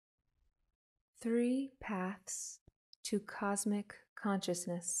Three Paths to Cosmic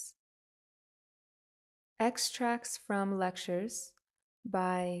Consciousness. Extracts from lectures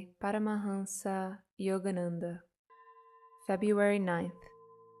by Paramahansa Yogananda, February 9th,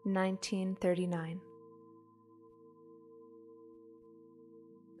 1939.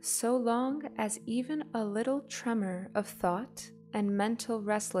 So long as even a little tremor of thought and mental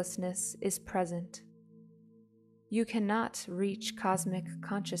restlessness is present, you cannot reach cosmic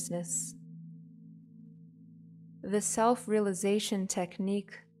consciousness. The self-realization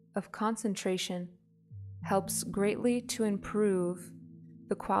technique of concentration helps greatly to improve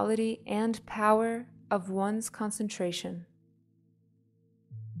the quality and power of one's concentration.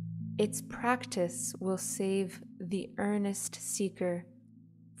 Its practice will save the earnest seeker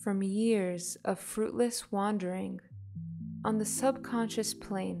from years of fruitless wandering on the subconscious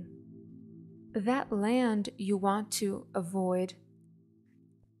plane. That land you want to avoid,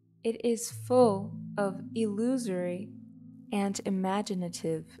 it is full of illusory and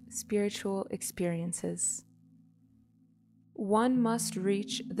imaginative spiritual experiences. One must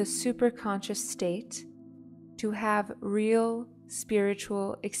reach the superconscious state to have real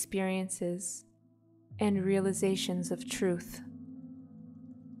spiritual experiences and realizations of truth.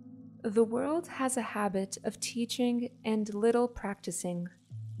 The world has a habit of teaching and little practicing.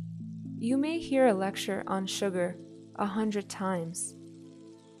 You may hear a lecture on sugar 100 times,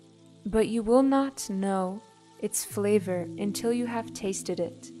 but you will not know its flavor until you have tasted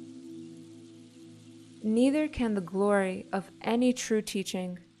it. Neither can the glory of any true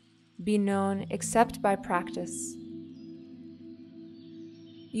teaching be known except by practice.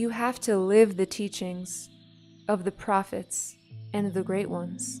 You have to live the teachings of the prophets and the great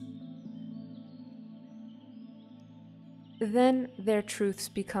ones. Then their truths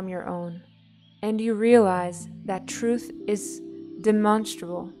become your own, and you realize that truth is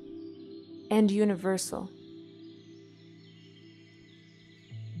demonstrable and universal.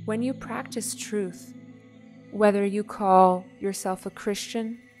 When you practice truth, whether you call yourself a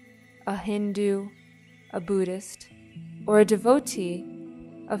Christian, a Hindu, a Buddhist, or a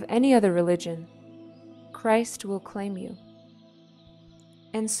devotee of any other religion, Christ will claim you.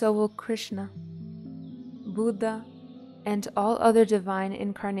 And so will Krishna, Buddha, and all other divine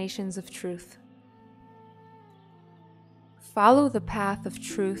incarnations of truth. Follow the path of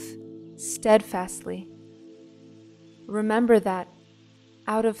truth steadfastly. Remember that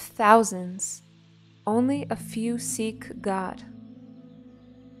out of thousands, only a few seek God.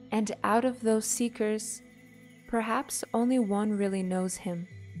 And out of those seekers, perhaps only one really knows Him.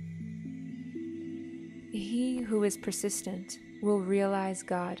 He who is persistent will realize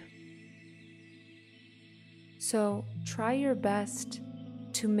God. So try your best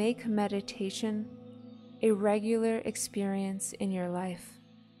to make meditation a regular experience in your life.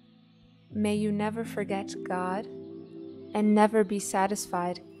 May you never forget God and never be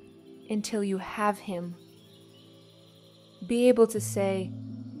satisfied until you have Him. Be able to say,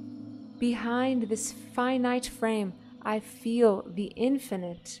 "Behind this finite frame, I feel the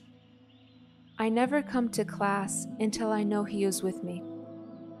infinite. I never come to class until I know He is with me.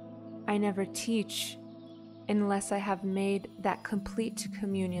 I never teach unless I have made that complete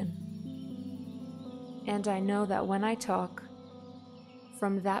communion. And I know that when I talk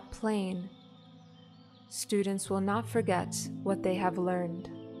from that plane, students will not forget what they have learned."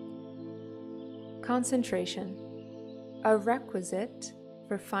 Concentration, a requisite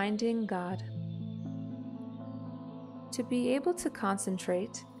for finding God. To be able to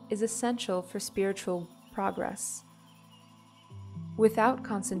concentrate is essential for spiritual progress. Without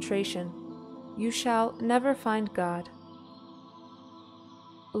concentration, you shall never find God.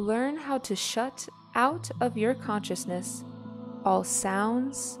 Learn how to shut out of your consciousness all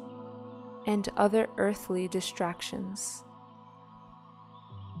sounds and other earthly distractions.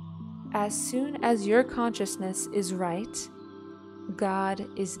 As soon as your consciousness is right, God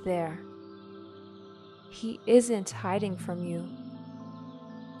is there. He isn't hiding from you.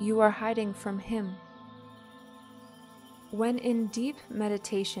 You are hiding from Him. When in deep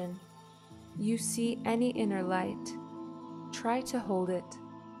meditation, you see any inner light, try to hold it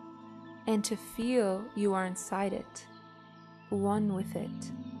and to feel you are inside it, one with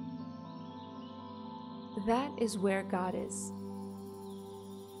it. That is where God is.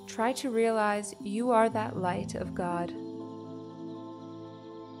 Try to realize you are that light of God.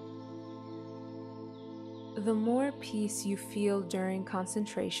 The more peace you feel during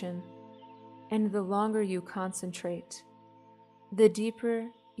concentration, and the longer you concentrate, the deeper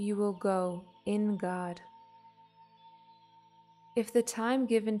you will go in God. If the time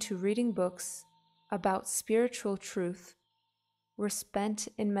given to reading books about spiritual truth were spent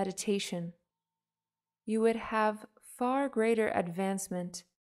in meditation, you would have far greater advancement,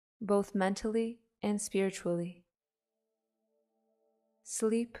 both mentally and spiritually.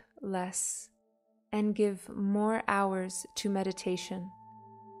 Sleep less and give more hours to meditation.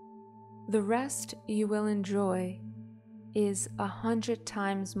 The rest you will enjoy is 100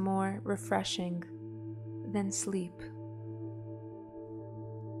 times more refreshing than sleep.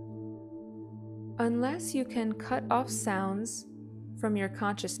 Unless you can cut off sounds from your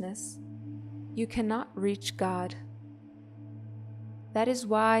consciousness, you cannot reach God. That is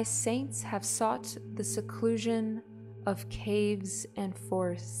why saints have sought the seclusion of caves and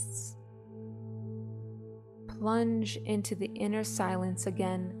forests. Plunge into the inner silence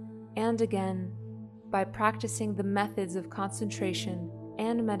again and again by practicing the methods of concentration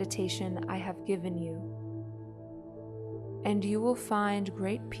and meditation I have given you, and you will find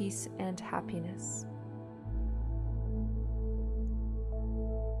great peace and happiness.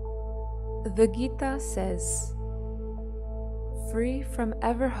 The Gita says, "Free from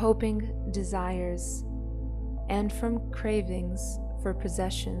ever-hoping desires and from cravings for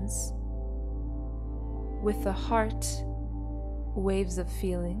possessions, with the heart, waves of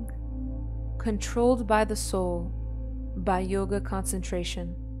feeling, controlled by the soul, by yoga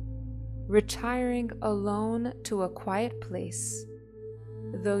concentration, retiring alone to a quiet place,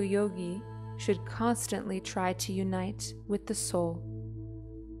 though yogi should constantly try to unite with the soul."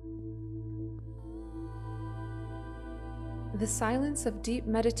 The silence of deep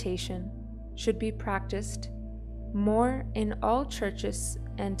meditation should be practiced more in all churches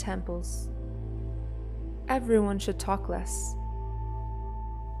and temples. Everyone should talk less.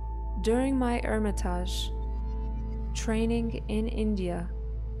 During my hermitage training in India,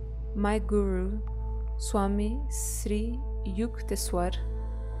 my guru, Swami Sri Yukteswar,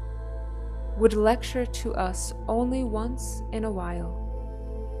 would lecture to us only once in a while.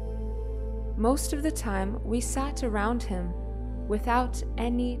 Most of the time we sat around him without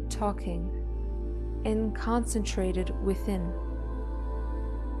any talking and concentrated within.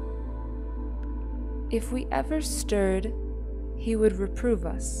 If we ever stirred, he would reprove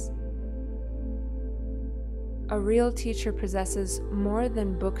us. A real teacher possesses more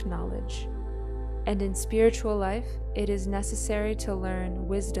than book knowledge, and in spiritual life it is necessary to learn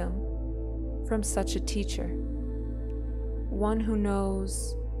wisdom from such a teacher, one who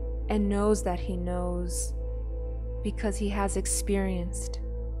knows and knows that he knows because he has experienced,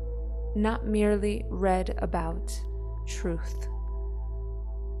 not merely read about, truth.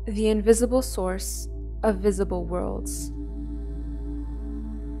 The invisible source of visible worlds.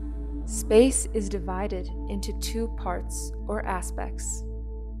 Space is divided into two parts or aspects.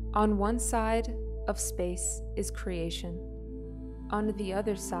 On one side of space is creation. On the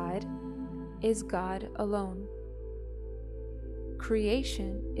other side is God alone.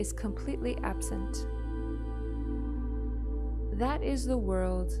 Creation is completely absent. That is the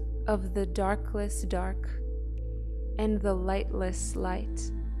world of the darkless dark and the lightless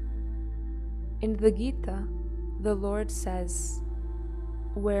light. In the Gita, the Lord says,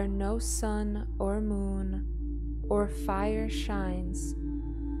 "Where no sun or moon or fire shines,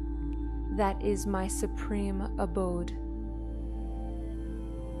 that is my supreme abode."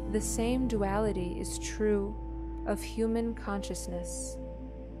 The same duality is true of human consciousness.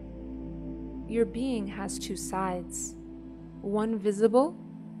 Your being has two sides, one visible,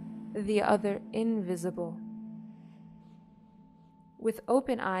 the other invisible. With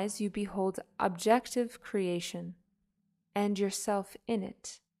open eyes you behold objective creation and yourself in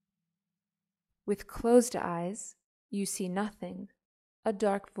it. With closed eyes you see nothing, a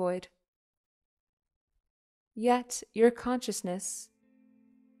dark void. Yet your consciousness,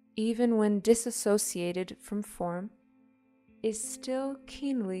 even when disassociated from form, is still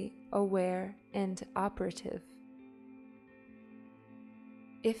keenly aware and operative.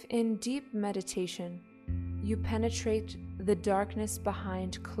 If in deep meditation you penetrate the darkness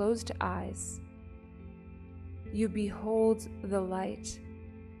behind closed eyes, you behold the light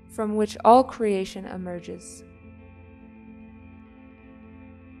from which all creation emerges.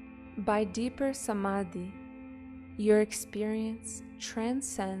 By deeper Samadhi, your experience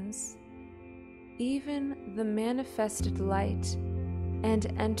transcends even the manifested light and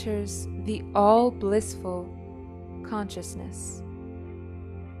enters the all-blissful consciousness,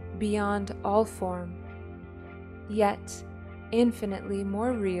 beyond all form, yet infinitely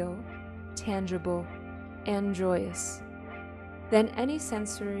more real, tangible, and joyous than any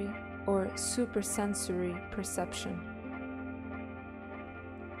sensory or supersensory perception.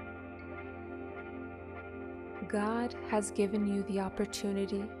 God has given you the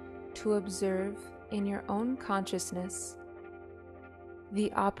opportunity to observe in your own consciousness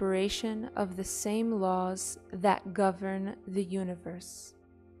the operation of the same laws that govern the universe.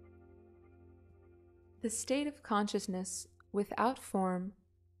 The state of consciousness without form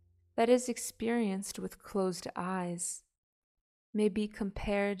that is experienced with closed eyes may be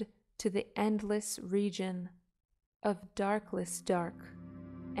compared to the endless region of darkless dark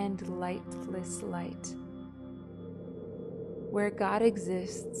and lightless light, where God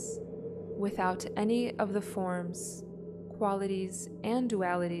exists without any of the forms, qualities, and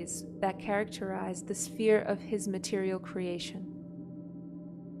dualities that characterize the sphere of His material creation.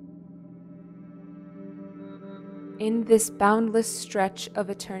 In this boundless stretch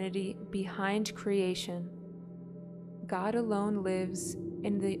of eternity behind creation, God alone lives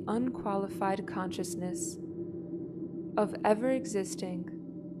in the unqualified consciousness of ever-existing,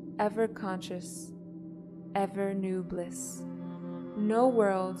 ever-conscious, ever-new bliss. No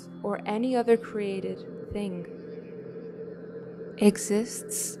world or any other created thing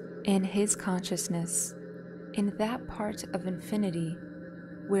exists in His consciousness, in that part of infinity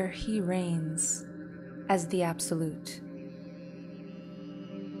where He reigns as the Absolute.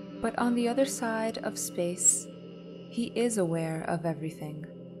 But on the other side of space, He is aware of everything,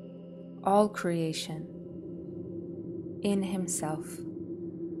 all creation, in Himself.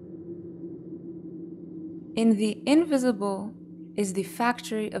 In the invisible is the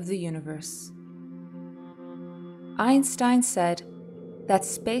factory of the universe. Einstein said that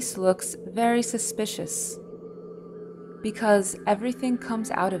space looks very suspicious because everything comes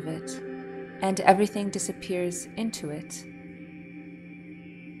out of it and everything disappears into it.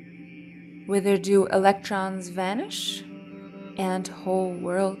 Whither do electrons vanish and whole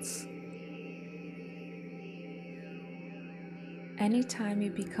worlds? Anytime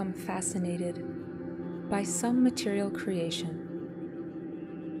you become fascinated by some material creation,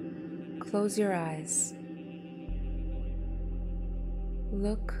 close your eyes.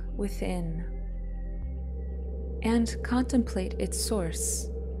 Look within and contemplate its source.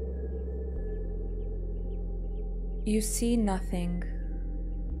 You see nothing,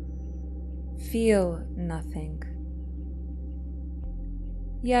 feel nothing.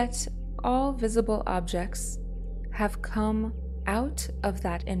 Yet all visible objects have come out of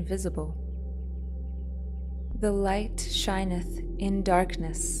that invisible. The light shineth in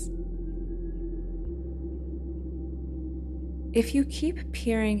darkness. If you keep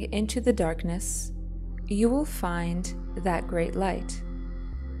peering into the darkness, you will find that great light.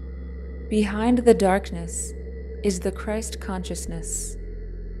 Behind the darkness is the Christ consciousness.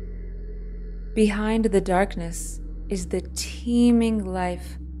 Behind the darkness is the teeming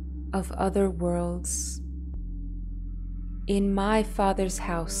life of other worlds. In my Father's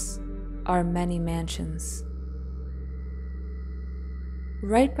house are many mansions.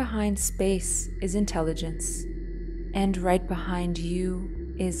 Right behind space is intelligence, and right behind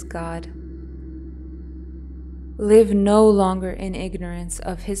you is God. Live no longer in ignorance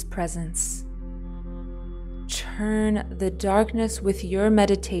of His presence. Turn the darkness with your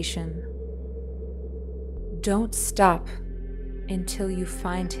meditation. Don't stop until you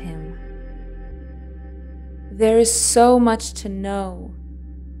find Him. There is so much to know,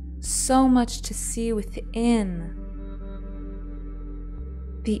 so much to see within.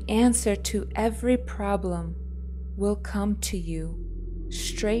 The answer to every problem will come to you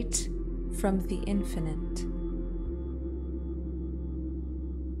straight from the infinite.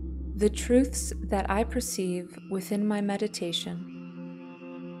 The truths that I perceive within my meditation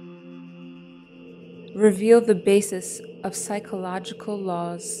reveal the basis of psychological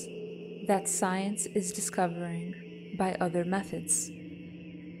laws that science is discovering by other methods.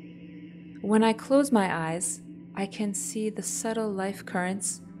 When I close my eyes, I can see the subtle life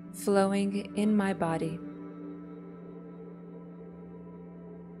currents flowing in my body.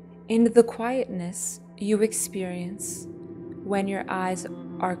 In the quietness you experience when your eyes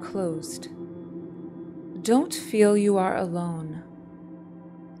are closed, don't feel you are alone.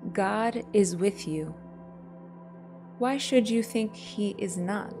 God is with you. Why should you think He is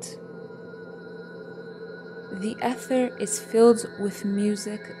not? The ether is filled with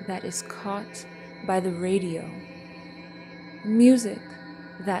music that is caught by the radio, music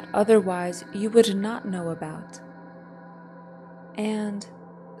that otherwise you would not know about. And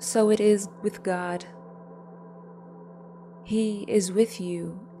so it is with God. He is with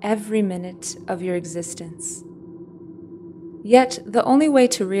you every minute of your existence. Yet the only way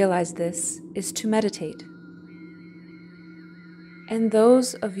to realize this is to meditate. And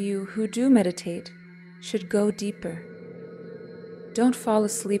those of you who do meditate should go deeper. Don't fall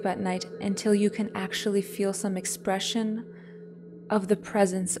asleep at night until you can actually feel some expression of the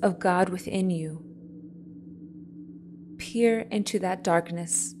presence of God within you. peer into that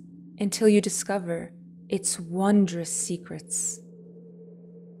darkness until you discover its wondrous secrets.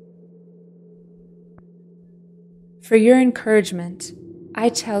 For your encouragement, I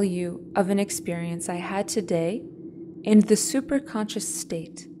tell you of an experience I had today in the superconscious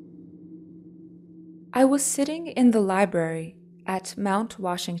state. I was sitting in the library at Mount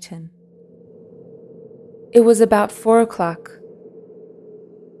Washington. It was about 4 o'clock.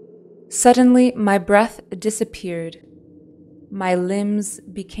 Suddenly, my breath disappeared. My limbs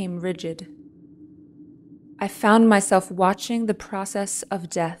became rigid. I found myself watching the process of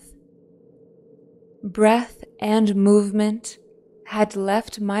death. Breath and movement had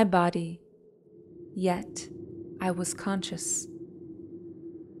left my body, yet I was conscious.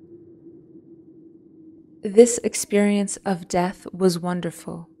 This experience of death was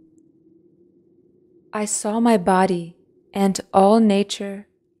wonderful. I saw my body and all nature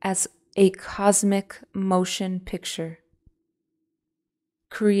as a cosmic motion picture,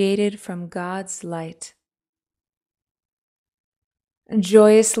 created from God's light.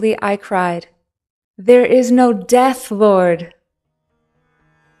 Joyously I cried, "There is no death, Lord!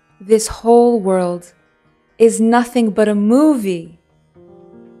 This whole world is nothing but a movie."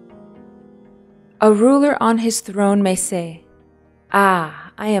 A ruler on his throne may say,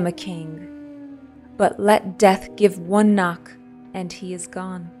 "Ah, I am a king," but let death give one knock and he is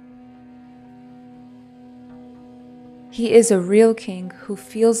gone. He is a real king who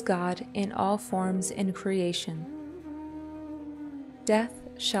feels God in all forms in creation. Death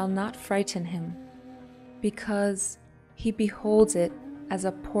shall not frighten him, because he beholds it as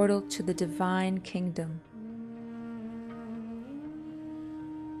a portal to the divine kingdom.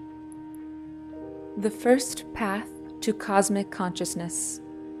 The first path to cosmic consciousness.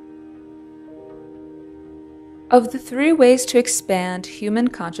 Of the 3 ways to expand human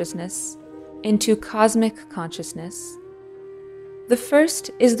consciousness into cosmic consciousness, the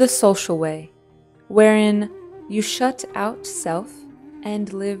first is the social way, wherein you shut out self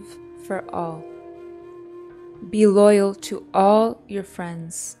and live for all. Be loyal to all your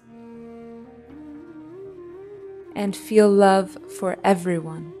friends and feel love for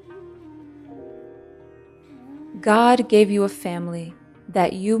everyone. God gave you a family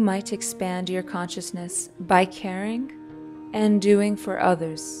that you might expand your consciousness by caring and doing for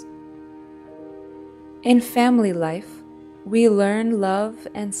others. In family life, we learn love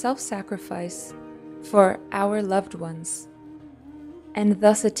and self-sacrifice for our loved ones, and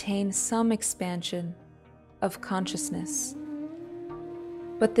thus attain some expansion of consciousness.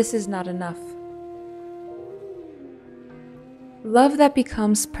 But this is not enough. Love that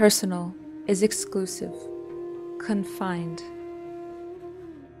becomes personal is exclusive, confined.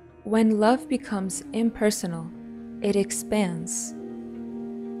 When love becomes impersonal, it expands.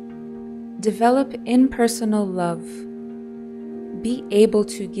 Develop impersonal love. Be able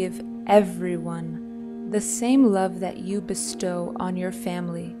to give everyone the same love that you bestow on your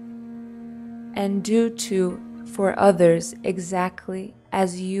family, and do too for others exactly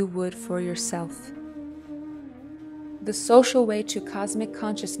as you would for yourself. The social way to cosmic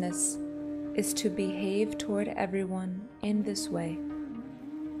consciousness is to behave toward everyone in this way.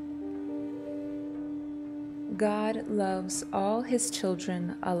 God loves all his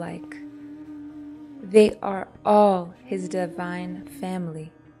children alike. They are all his divine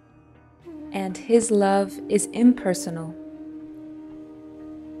family, and his love is impersonal.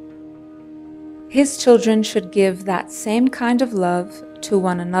 His children should give that same kind of love to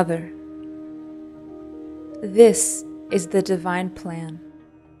one another. This is the divine plan.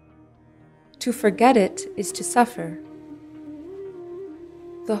 To forget it is to suffer.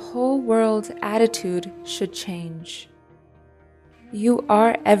 The whole world's attitude should change. You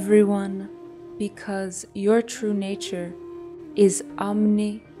are everyone because your true nature is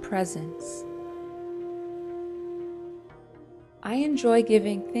omnipresence. I enjoy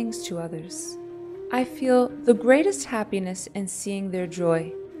giving things to others. I feel the greatest happiness in seeing their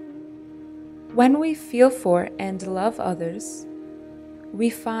joy. When we feel for and love others, we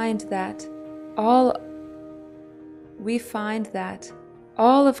find that all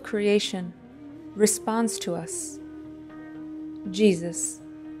of creation responds to us. Jesus,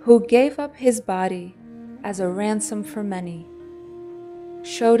 who gave up his body as a ransom for many,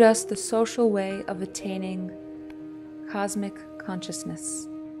 showed us the social way of attaining cosmic consciousness.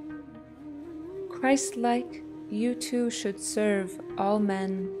 Christ-like, you too should serve all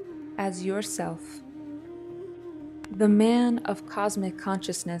men as yourself. The man of cosmic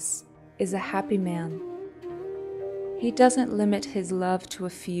consciousness is a happy man. He doesn't limit his love to a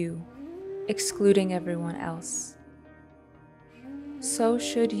few, excluding everyone else. So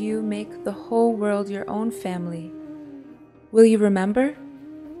should you make the whole world your own family, Will you remember?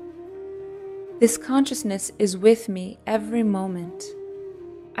 This consciousness is with me every moment.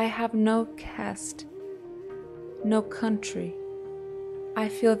 I have no caste, no country. I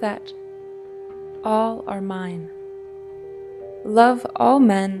feel that all are mine. Love all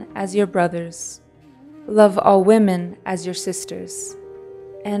men as your brothers. Love all women as your sisters,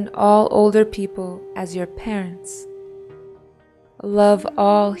 and all older people as your parents. Love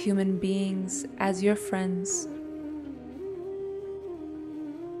all human beings as your friends.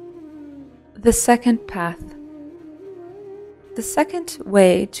 The second path. The second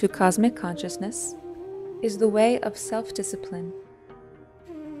way to cosmic consciousness is the way of self-discipline.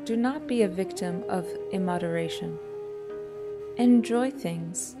 Do not be a victim of immoderation. Enjoy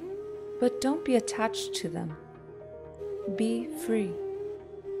things, but don't be attached to them. Be free.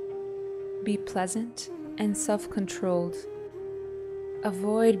 Be pleasant and self-controlled.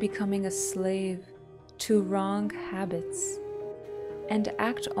 Avoid becoming a slave to wrong habits, and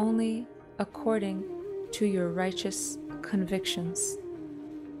act only according to your righteous convictions.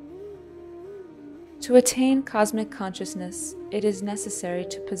 To attain cosmic consciousness, it is necessary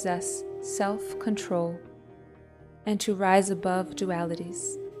to possess self-control and to rise above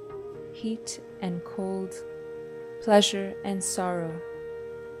dualities, heat and cold, pleasure and sorrow,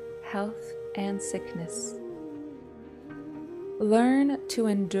 health and sickness. Learn to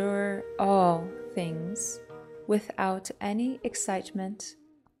endure all things without any excitement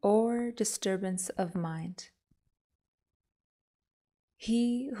or disturbance of mind.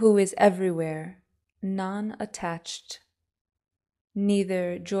 He who is everywhere, non-attached,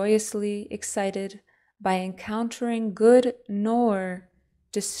 neither joyously excited by encountering good nor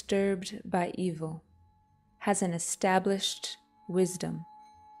disturbed by evil, has an established wisdom.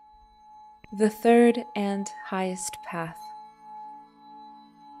 The third and highest path.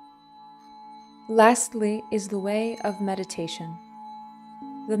 Lastly is the way of meditation,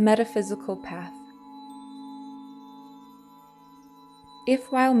 the metaphysical path.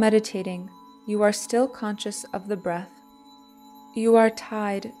 If while meditating you are still conscious of the breath, you are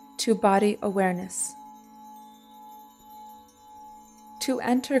tied to body awareness. To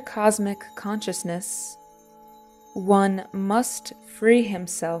enter cosmic consciousness, one must free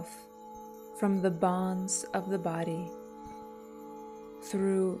himself from the bonds of the body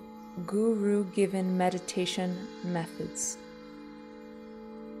through guru-given meditation methods.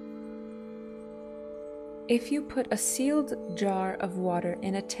 If you put a sealed jar of water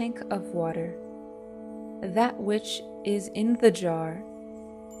in a tank of water, that which is in the jar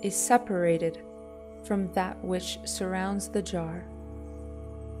is separated from that which surrounds the jar.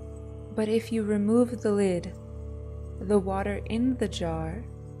 But if you remove the lid, the water in the jar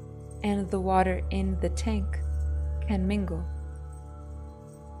and the water in the tank can mingle.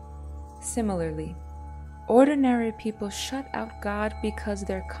 Similarly, ordinary people shut out God because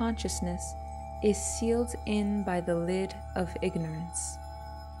their consciousness is sealed in by the lid of ignorance.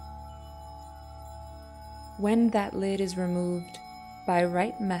 When that lid is removed by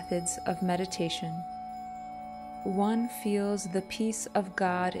right methods of meditation, one feels the peace of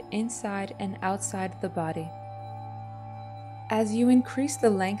God inside and outside the body. As you increase the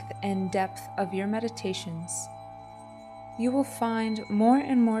length and depth of your meditations, you will find more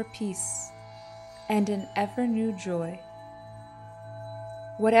and more peace and an ever new joy.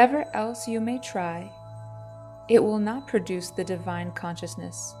 Whatever else you may try, it will not produce the divine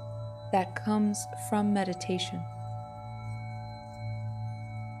consciousness that comes from meditation.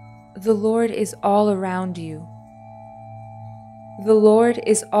 The Lord is all around you. The Lord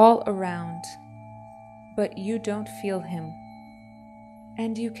is all around, but you don't feel Him,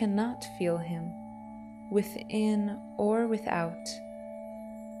 and you cannot feel Him within or without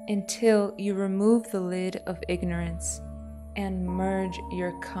until you remove the lid of ignorance and merge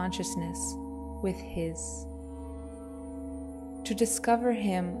your consciousness with His. To discover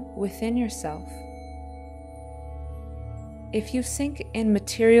Him within yourself. If you sink in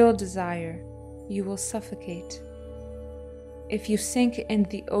material desire, you will suffocate. If you sink in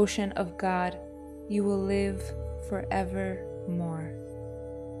the ocean of God, you will live forevermore.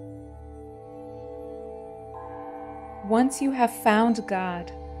 Once you have found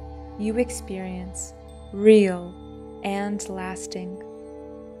God, you experience real and lasting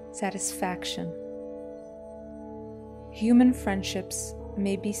satisfaction. Human friendships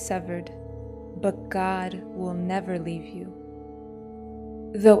may be severed, but God will never leave you.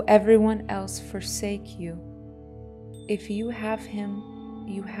 Though everyone else forsake you, if you have Him,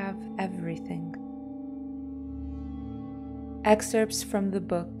 you have everything. Excerpts from the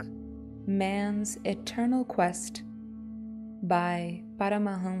book Man's Eternal Quest by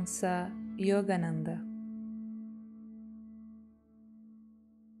Paramahansa Yogananda.